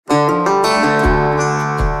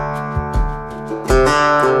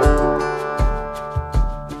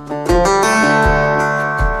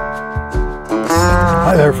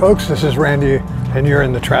folks, this is Randy and you're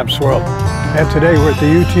in the Tramps World. And today we're at the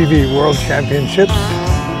UTV World Championships.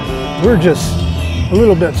 We're just a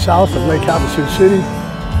little bit south of Lake Havasu City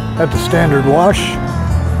at the Standard Wash.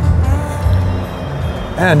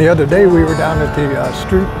 And the other day we were down at the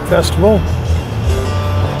Street Festival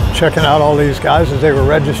checking out all these guys as they were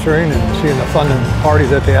registering and seeing the fun and party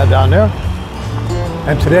that they had down there.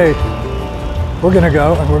 And today we're going to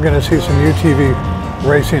go and we're going to see some UTV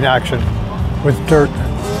racing action with dirt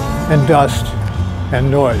and dust and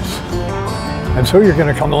noise. And so you're going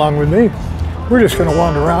to come along with me. We're just going to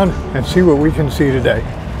wander around and see what we can see today.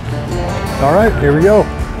 All right, here we go.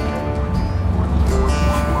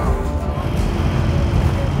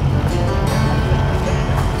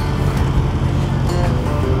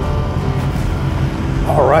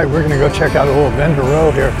 All right, we're going to go check out a little vendor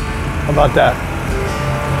row here. How about that?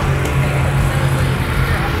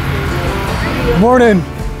 Good morning.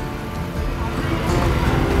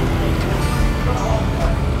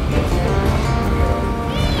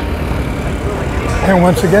 And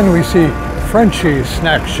once again, we see Frenchie's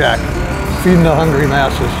Snack Shack feeding the hungry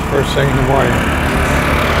masses first thing in the morning.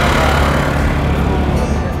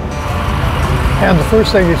 And the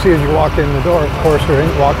first thing you see as you walk in the door, of course, or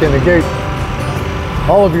walk in the gate,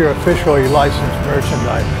 all of your officially licensed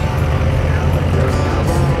merchandise.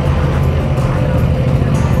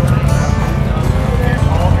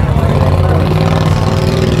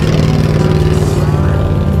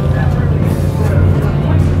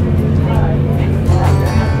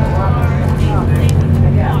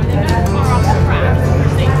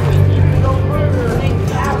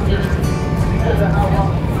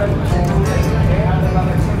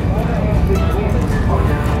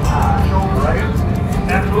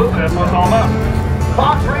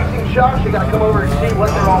 Fox Racing Sharks, you got to come over and see what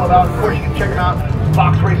they're all about. Of course, you can check them out at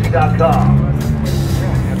foxracing.com.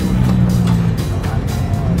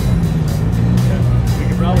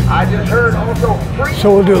 I just heard also free.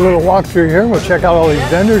 So we'll do a little walkthrough here. We'll check out all these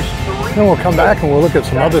vendors. Then we'll come back and we'll look at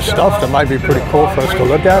some other stuff that might be pretty cool for us to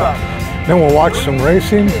look at. Then we'll watch some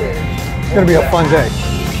racing. It's going to be a fun day.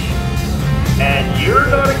 And you're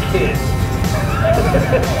not a kid.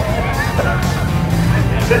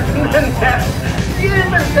 You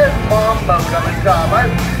even said mom boat on the top.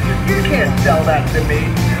 You can't sell that to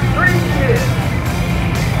me. 3 kids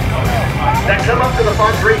that come up to the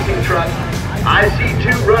Fox Racing truck. I see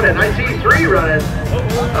 2 running. I see 3 running.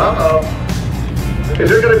 Uh-oh. Is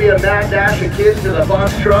there going to be a mad dash of kids to the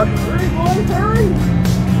Fox truck?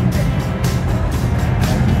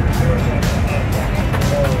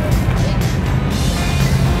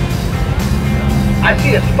 I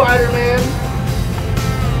see a Spider-Man.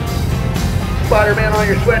 Spider-Man on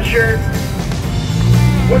your sweatshirt.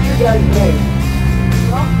 What's your guy's name?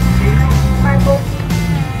 Michael.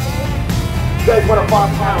 You guys want a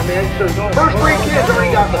Fox Hound, man? So first 3 kids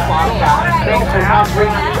already got the Fox Hound. Thanks for Fox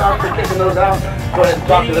Racing Sharks for kicking those out. Go ahead and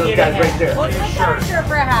talk to those guys right there. What's your shirt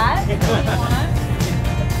for a hat?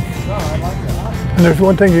 And there's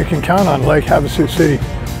one thing you can count on Lake Havasu City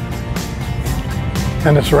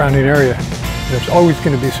and the surrounding area. There's always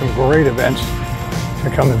going to be some great events to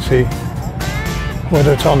come and see.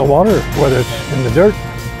 Whether it's on the water, whether it's in the dirt,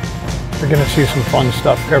 you're going to see some fun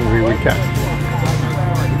stuff every weekend.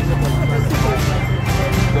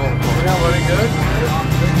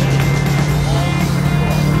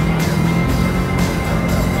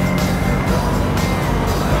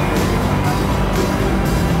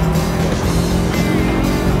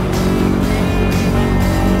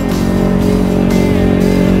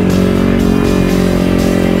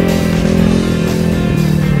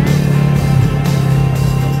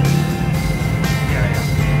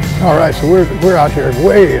 All right, so we're out here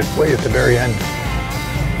way at the very end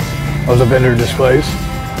of the vendor displays.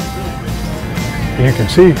 And you can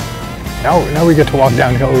see, now we get to walk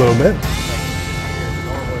downhill a little bit.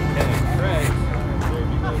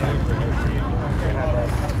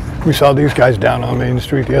 We saw these guys down on Main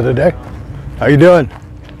Street the other day. How you doing?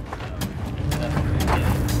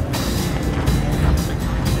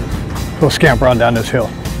 We'll scamper on down this hill.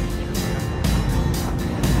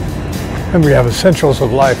 And we have essentials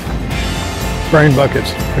of life. Brain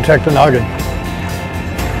buckets, protect the noggin.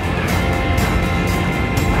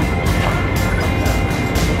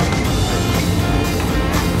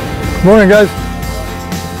 Morning, guys.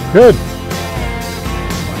 Good.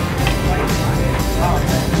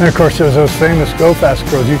 And of course, there's those famous Go Fast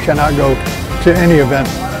girls. You cannot go to any event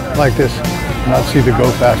like this and not see the Go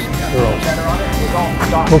Fast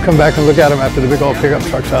girls. We'll come back and look at them after the big old pickup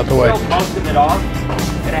truck's out the way. Posted it off,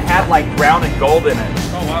 and it had like brown and gold in it.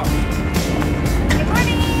 Oh wow.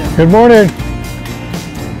 Good morning.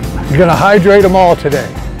 You're going to hydrate them all today.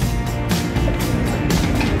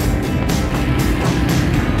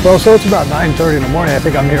 Well, so it's about 9:30 in the morning. I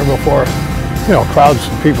think I'm here before, you know, crowds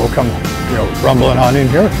of people come, you know, rumbling on in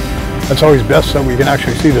here. That's always best so we can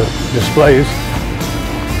actually see the displays.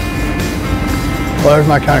 Well, there's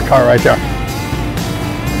my kind of car right there.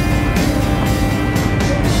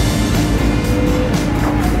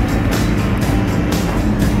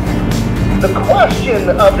 The question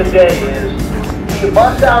of the day is, do you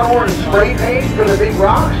bust out orange spray paint for the big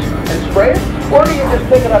rocks and spray it, or do you just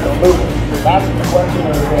pick it up and move it? That's the question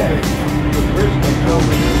of the day.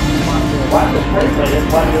 Why the spray paint it?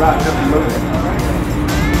 Why do you not just move it?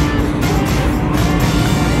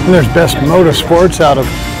 And there's Best Motorsports out of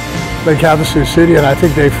Lake Havasu City, and I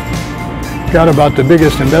think they've got about the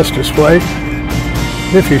biggest and best display.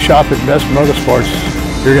 If you shop at Best Motorsports,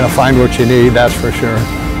 you're going to find what you need, that's for sure.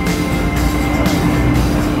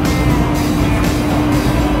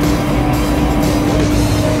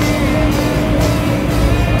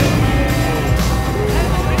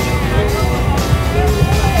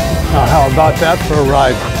 Now, how about that for a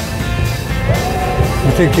ride?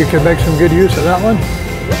 You think you could make some good use of that one?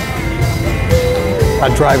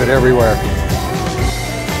 I'd drive it everywhere.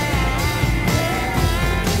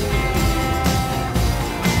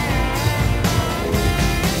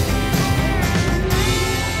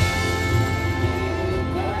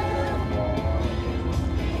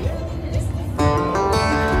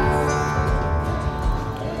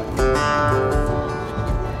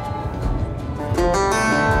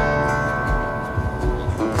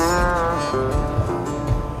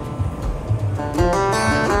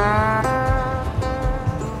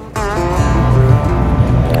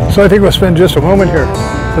 So I think we'll spend just a moment here.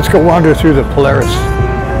 Let's go wander through the Polaris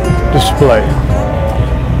display.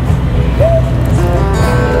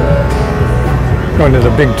 Going to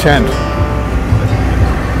the big tent.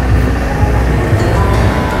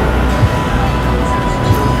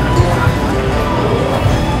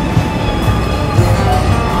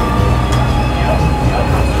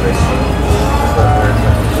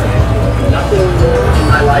 Nothing in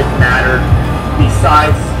my life mattered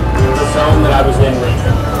besides the zone that I was in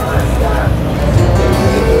racing.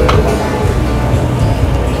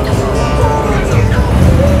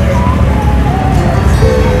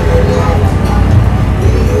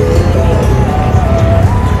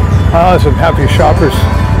 Ah, some happy shoppers.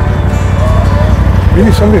 Maybe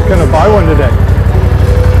somebody's going to buy one today.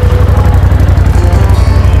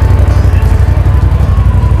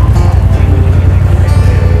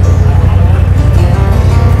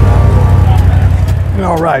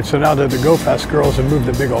 All right, so now that the Go Fast girls have moved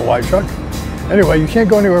the big old white truck. Anyway, you can't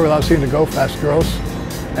go anywhere without seeing the Go Fast girls,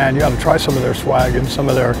 and you got to try some of their swag and some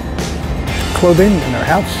of their clothing and their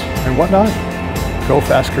hats and whatnot.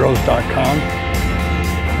 GoFastGirls.com.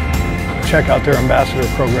 Check out their ambassador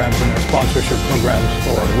programs and their sponsorship programs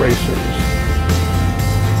for racers.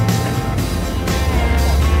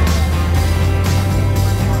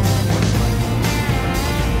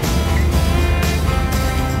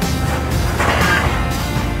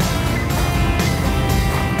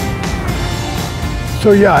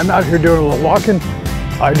 So yeah, I'm out here doing a little walking.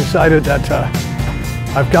 I decided that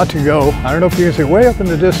I've got to go, I don't know if you can see, way up in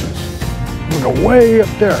the distance. I'm gonna go way up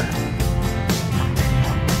there.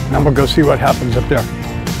 And I'm gonna go see what happens up there.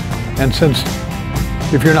 And since,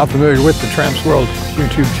 if you're not familiar with the Tramps World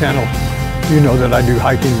YouTube channel, you know that I do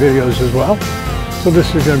hiking videos as well. So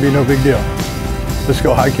this is gonna be no big deal. Let's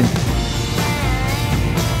go hiking.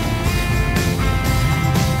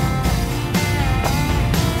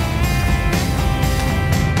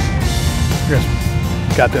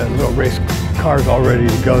 Got the little race cars all ready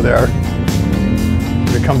to go there. We're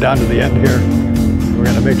going to come down to the end here. We're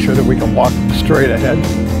going to make sure that we can walk straight ahead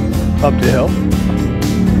up the hill.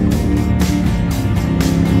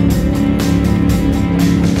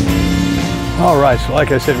 All right, so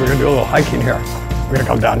like I said, we're going to do a little hiking here. We're going to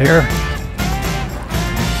come down here.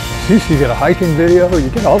 See, so you get a hiking video, you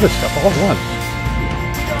get all this stuff all at once.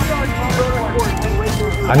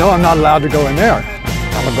 I know I'm not allowed to go in there.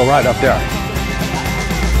 I'm going to go right up there.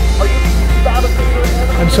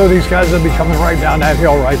 And so these guys will be coming right down that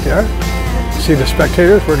hill right there. See the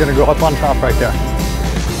spectators? We're going to go up on top right there.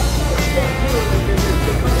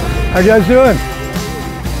 How you guys doing?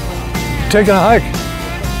 Taking a hike?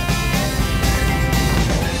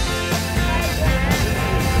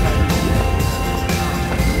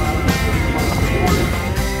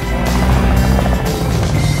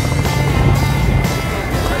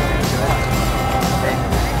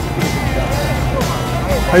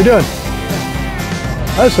 How you doing?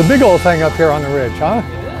 That's a big old thing up here on the ridge, huh?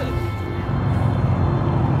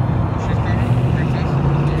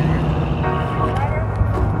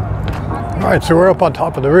 All right, so we're up on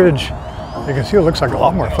top of the ridge. You can see it looks like a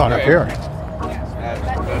lot more fun up here.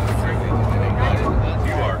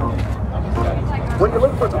 When you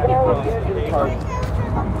look for quality engine parts,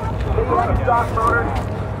 then you have stock motors,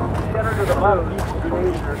 center to the motor,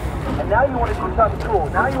 and now you want to do something cool.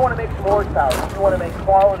 Now you want to make some horsepower. You want to make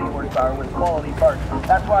quality horsepower with quality parts.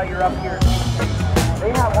 That's why you're up here.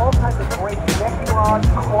 They have all kinds of great connecting rods,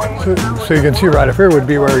 coins. So you can see right up here would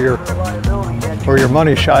be where your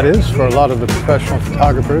money shot is for a lot of the professional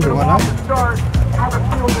photographers and whatnot. Start, have a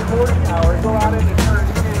feel of horsepower, go out into turn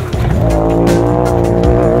 2.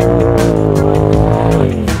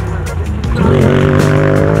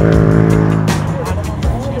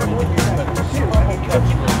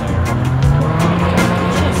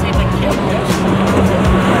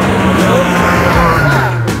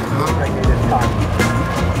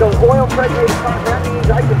 So oil impregnated cotton, that means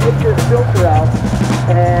I can take this filter out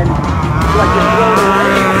and like just throw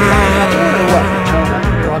it away.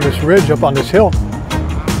 We're on this ridge up on this hill.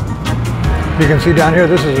 You can see down here,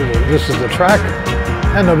 this is the track,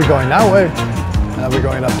 and they'll be going that way, and they'll be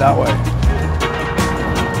going up that way.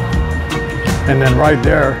 And then right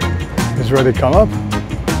there is where they come up,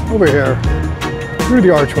 over here, through the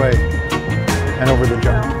archway, and over the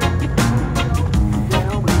jump.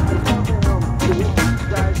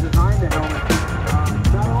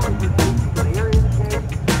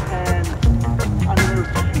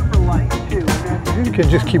 You can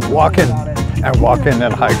just keep walking and walking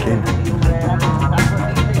and hiking.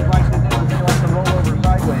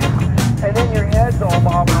 And then your head's all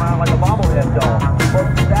bobbing around like a bobblehead doll. Well,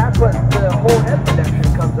 that's what the whole head protection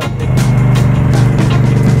comes up to.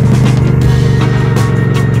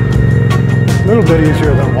 A little bit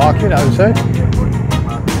easier than walking, I would say.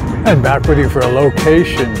 And back with you for a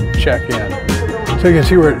location check-in. So you can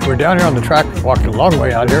see we're down here on the track, walked a long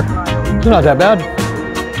way out here. It's not that bad.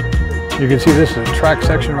 You can see this is a track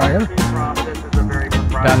section right here,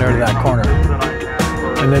 down there to that corner.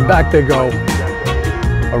 And then back they go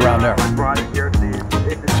around there.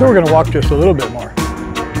 So we're going to walk just a little bit more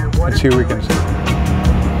and see what we can see.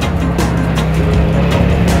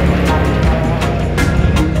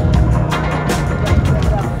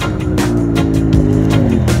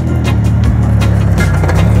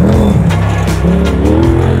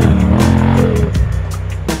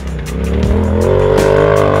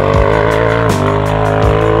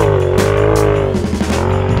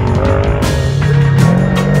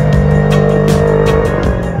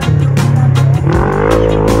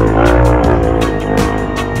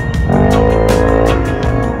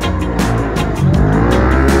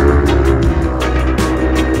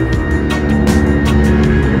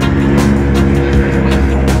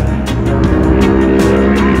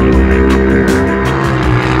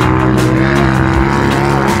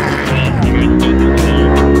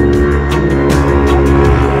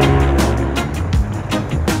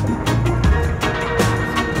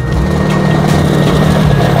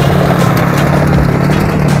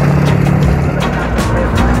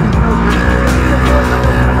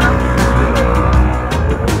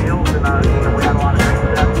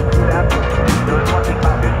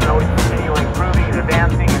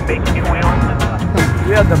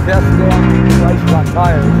 We had the best damn prices on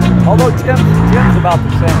tires, although Tim's about the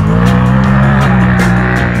same.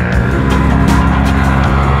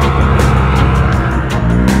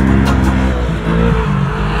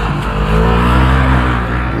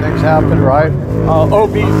 Things happen, right?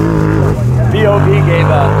 BOV gave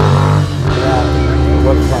it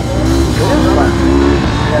was fun. It is fun.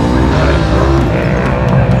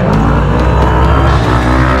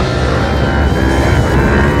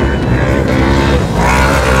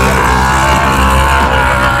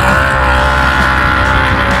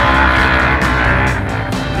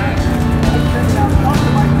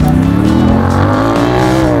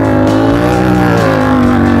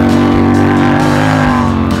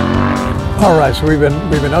 All right, so we've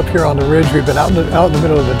been up here on the ridge. We've been out in the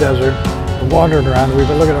middle of the desert, wandering around. We've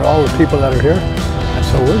been looking at all the people that are here, and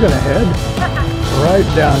so we're going to head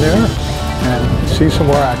right down there and see some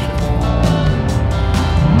more action.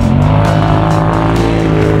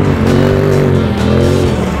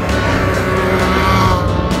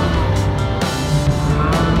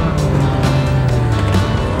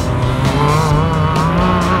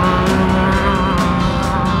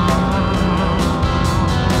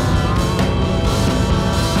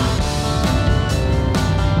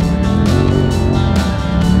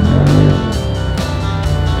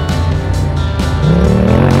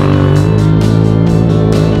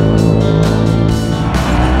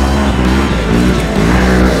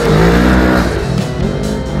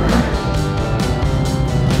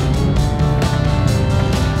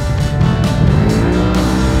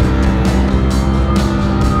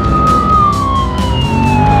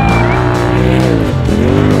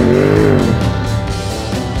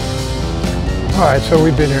 right, so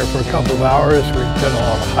we've been here for a couple of hours. We've done a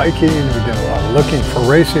lot of hiking. We've done a lot of looking for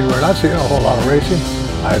racing. We're not seeing a whole lot of racing.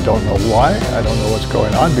 I don't know why. I don't know what's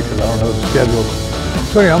going on because I don't know the schedules.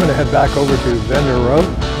 So anyway, I'm going to head back over to Vendor Road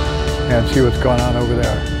and see what's going on over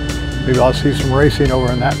there. Maybe I'll see some racing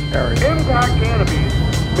over in that area. Impact canopies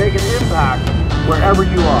make an impact wherever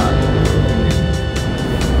you are.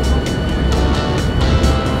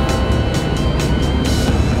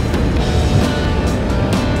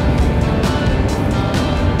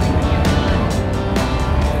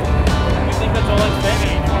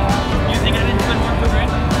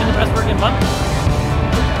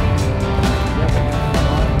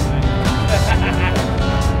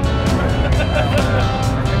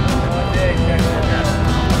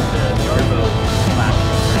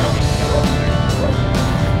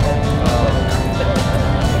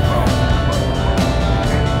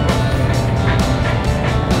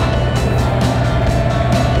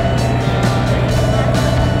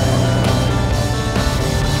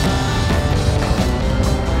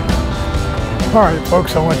 All right,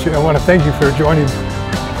 folks, I want to thank you for joining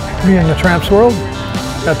me in the Tramps World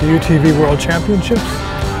at the UTV World Championships.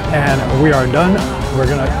 And we are done. We're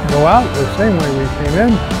going to go out the same way we came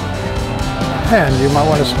in. And you might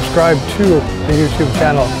want to subscribe to the YouTube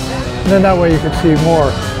channel. And then that way you can see more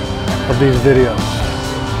of these videos.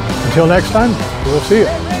 Until next time, we'll see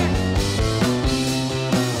you.